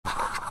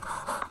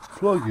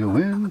Plug you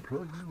in,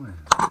 plug you in.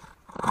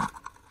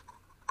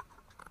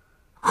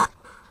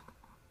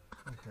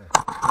 Okay.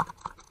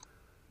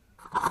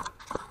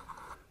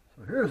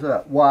 So here's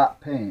that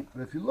white paint,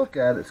 but if you look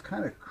at it, it's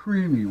kind of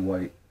creamy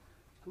white.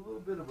 It's a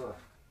little bit of a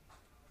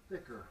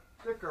thicker.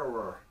 Right,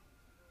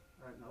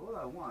 now what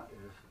I want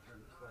is to turn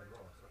this light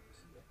off so I can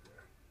see up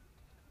there.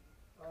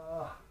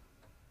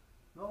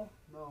 No.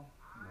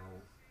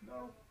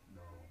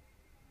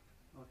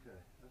 Okay,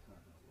 that's not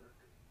going to work.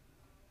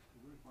 So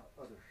where's my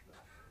other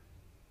stuff?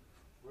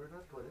 Where did I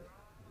put it?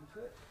 Doesn't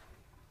fit.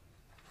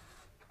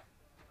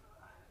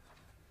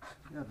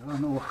 Yeah, but I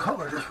don't know what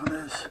color this one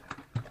is.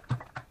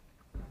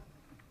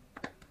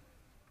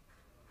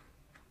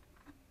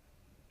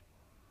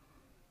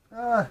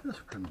 This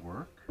can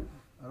work.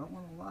 I don't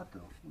want a lot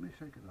though. Let me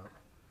shake it up.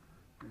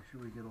 Make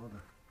sure we get all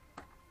the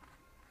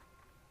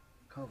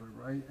color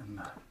right and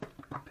the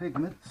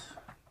pigments.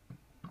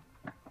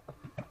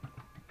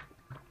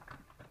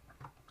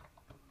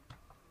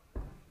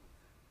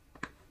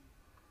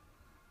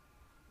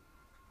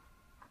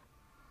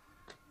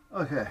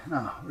 Okay,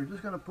 now we're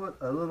just going to put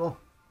a little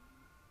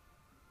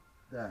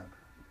dab.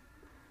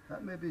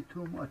 That may be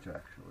too much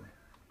actually.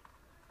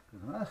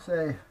 Because when I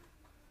say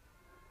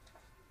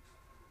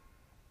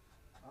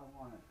I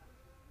want it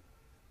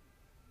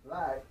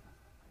black,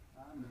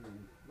 I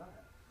mean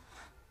black.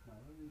 Now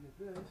let me get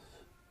this.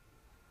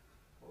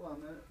 Hold on a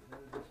minute, I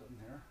gotta get something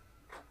here.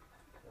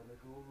 Gotta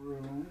make a little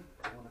room.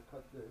 I want to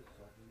cut this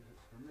so I can use it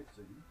for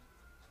mixing.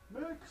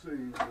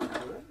 Mixing,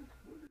 good.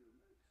 What are you mixing?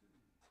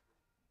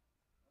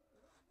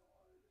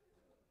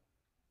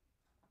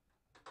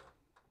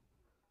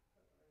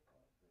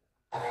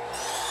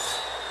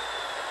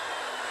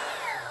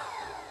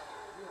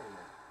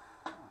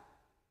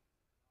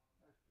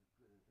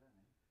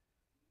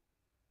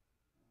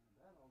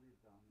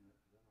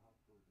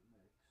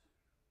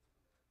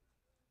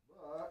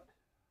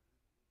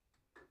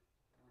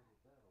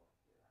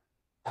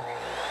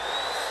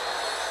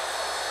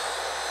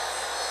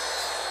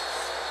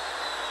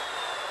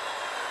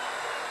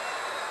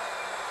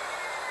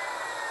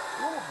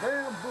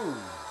 Bamboo.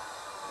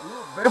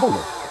 Bamboo.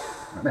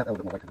 I may have to add a little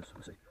bit more white to this.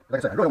 Let's see. Like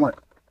I said, I really want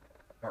it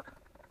dark.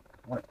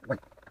 I want it white.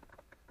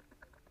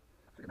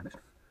 See, I mixed.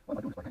 What am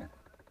I doing this by hand?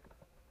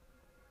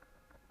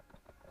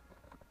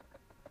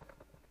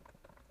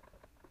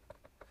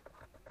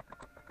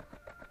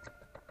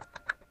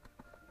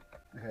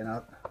 Okay,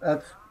 now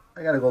that's,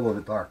 I gotta go a little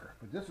bit darker.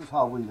 But this is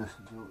how we used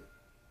to do it.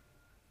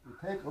 We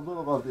take a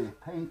little of the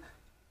paint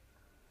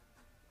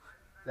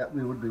that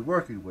we would be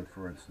working with,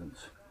 for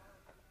instance,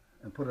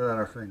 and put it on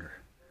our finger.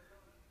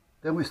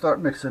 Then we start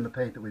mixing the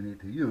paint that we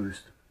need to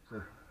use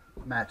to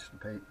match the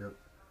paint that's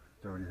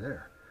already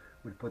there.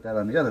 We'd put that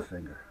on the other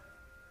finger.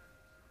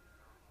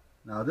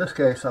 Now in this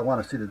case, I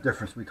want to see the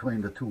difference between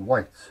the two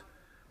whites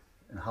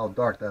and how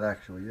dark that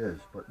actually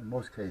is. But in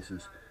most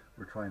cases,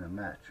 we're trying to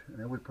match. And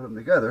then we put them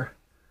together,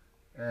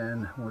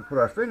 and when we put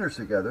our fingers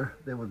together,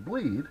 they would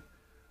bleed.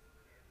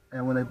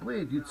 And when they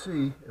bleed, you'd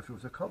see if there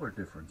was a color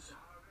difference.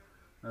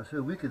 Now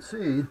so we could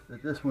see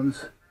that this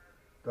one's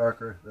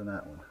darker than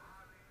that one.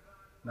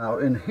 Now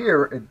in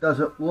here it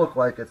doesn't look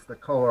like it's the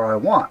color I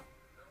want,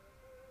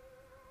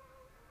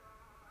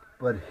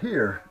 but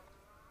here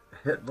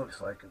it looks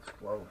like it's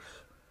close.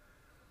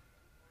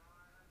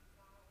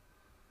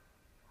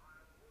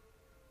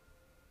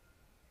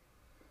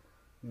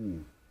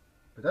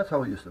 But that's how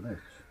we used to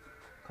mix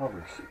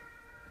colors.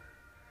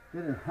 They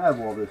didn't have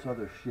all this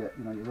other shit.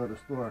 You know, you go to the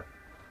store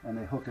and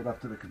they hook it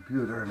up to the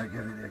computer and they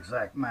give you the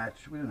exact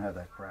match. We didn't have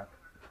that crap.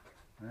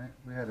 Right?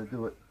 We had to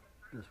do it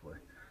this way.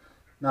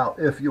 Now,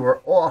 if you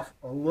were off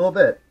a little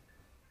bit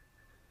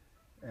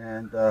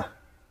and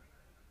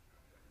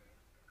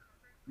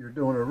you're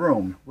doing a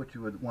room, what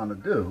you would want to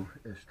do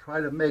is try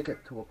to make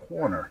it to a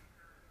corner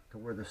to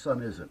where the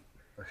sun isn't,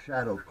 a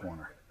shadowed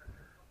corner.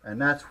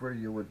 And that's where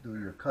you would do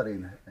your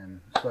cutting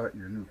and start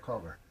your new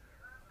color.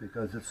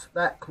 Because it's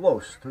that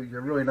close to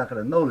you're really not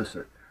going to notice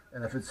it.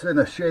 And if it's in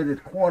a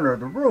shaded corner of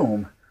the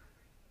room,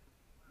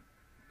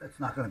 it's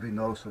not going to be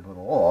noticeable at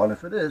all. And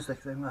if it is, they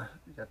say, well,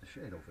 you got the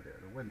shade over there,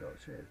 the window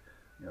is shaded.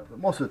 You know, but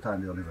most of the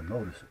time you don't even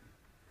notice it.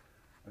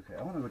 Okay,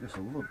 I want to go just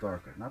a little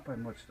darker, not by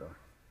much though.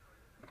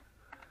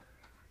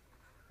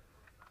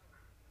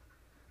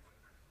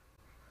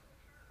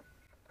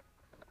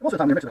 Most of the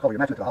time when you're mixing the color, you're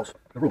matching it to the house,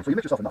 the room, so you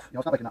mix yourself enough. You know,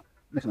 it's not like you're not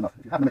mixing enough.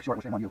 If you happen to mix short,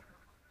 well, shame on you.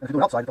 And if you do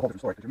it outside, it's a whole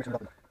different story, because you're mixing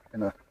it up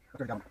in a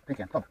 30-gallon paint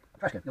can, tub,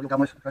 trash can. You know,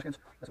 gallon trash cans?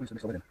 That's what we used to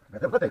mix the lid in.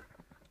 That was that tape.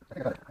 I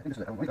think I got it. I think this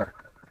is it. I don't want any darker.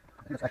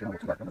 I think it's actually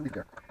not too dark. I'm going to leave it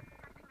there.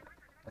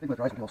 I think when it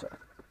dries, we'll be all set.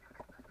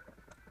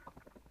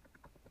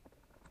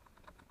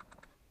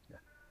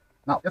 Yeah.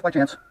 Now, if by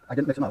chance I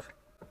didn't mix enough,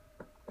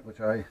 which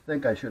I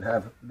think I should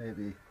have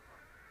maybe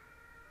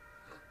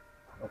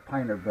a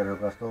pint or better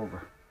left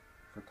over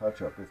for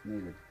touch-up if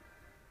needed.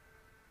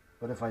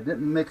 But if I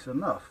didn't mix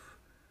enough,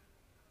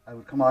 I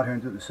would come out here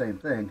and do the same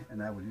thing,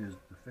 and I would use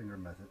the finger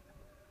method.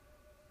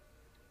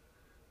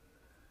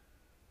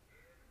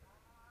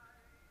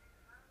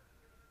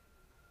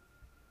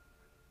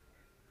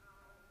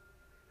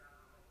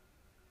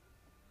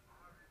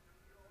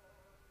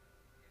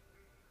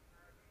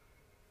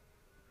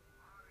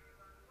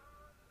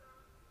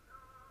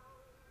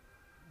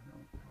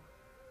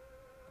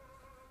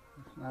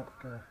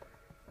 it's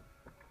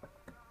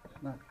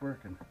not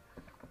working.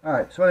 All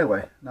right, so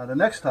anyway, now the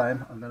next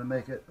time I'm going to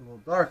make it a little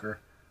darker,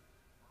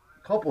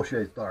 a couple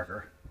shades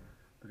darker,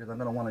 because I'm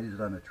going to want to use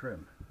it on the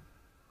trim.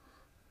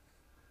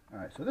 All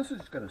right, so this is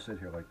just going to sit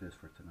here like this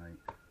for tonight.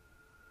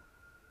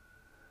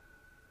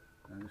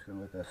 I'm just going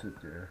to let that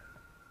sit there,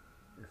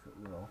 if it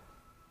will.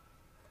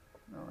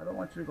 No, I don't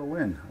want you to go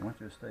in. I want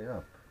you to stay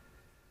up.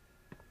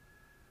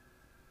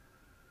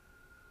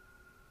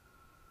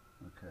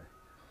 Okay.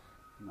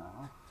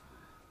 Now,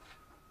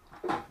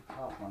 put the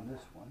top on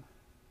this one.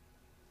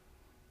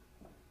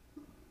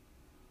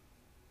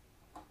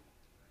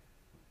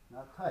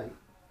 Not tight,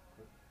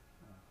 but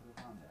put it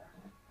on there.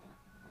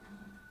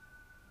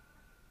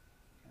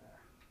 There.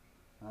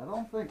 I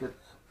don't think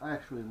it's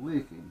actually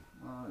leaking.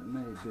 Well, it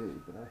may be,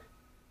 but I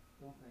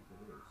don't think it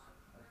is.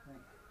 I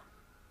think,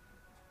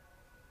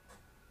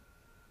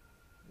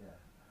 yeah,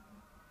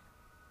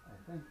 I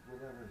think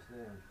whatever's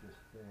there is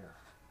just there.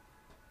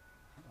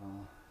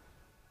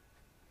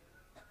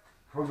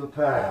 From the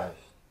past.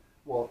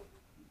 Well,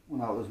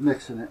 when I was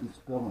mixing it and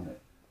spilling it.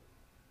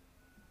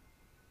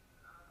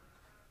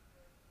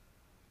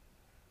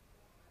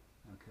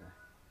 Okay.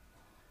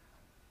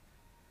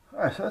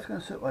 Alright, so that's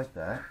going to sit like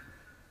that.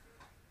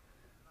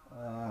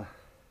 I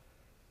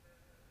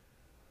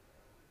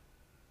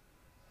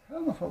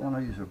don't know if I want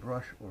to use a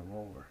brush or a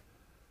roller.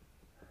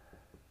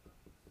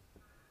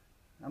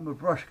 I'm a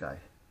brush guy.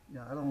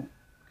 Yeah, I don't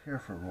care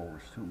for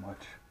rollers too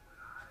much.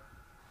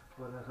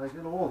 But as I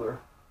get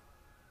older,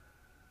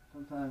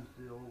 sometimes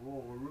the old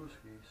roller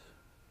rooskies,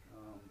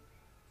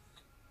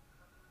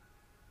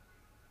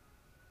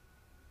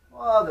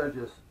 well, they're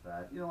just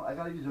bad. You know, I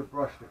gotta use a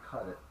brush to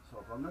cut it. So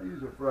if I'm gonna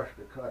use a brush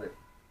to cut it,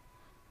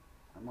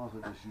 I might as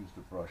well just use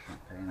the brush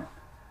and paint it.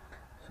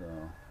 So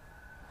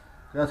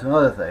that's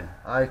another thing.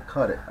 I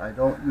cut it. I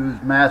don't use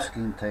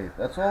masking tape.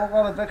 That's all a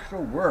lot of extra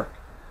work.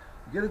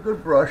 You get a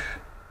good brush,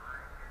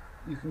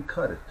 you can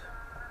cut it.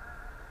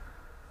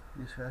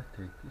 You just gotta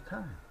take your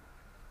time.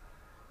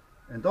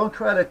 And don't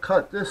try to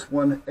cut this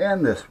one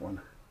and this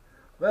one.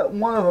 Let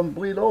one of them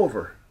bleed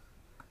over.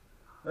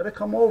 Let it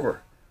come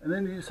over. And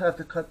then you just have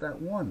to cut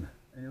that one.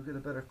 And you'll get a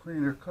better,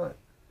 cleaner cut.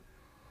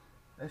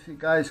 I see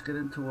guys get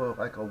into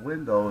like a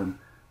window and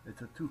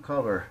it's a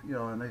two-color, you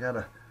know, and they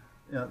gotta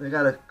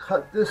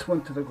cut this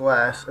one to the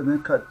glass and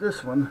then cut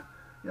this one.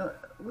 You know,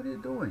 what are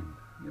you doing?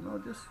 You know,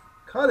 just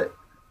cut it.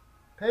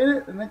 Paint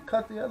it and then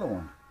cut the other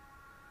one.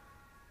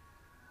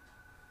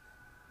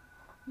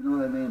 You know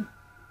what I mean?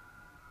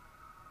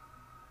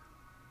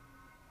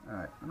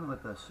 Alright, I'm going to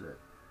let that sit.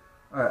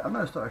 Alright, I'm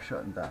going to start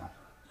shutting down.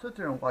 Sit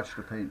there and watch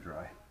the paint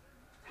dry.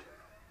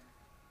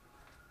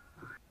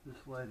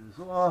 This light is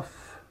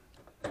off.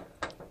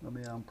 Let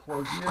me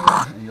unplug you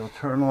and you'll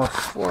turn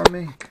off for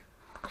me.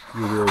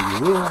 You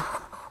will.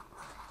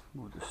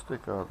 Move the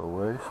stick out of the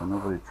way so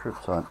nobody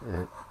trips on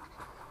it.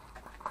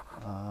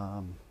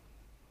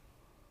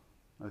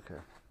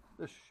 Okay.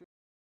 This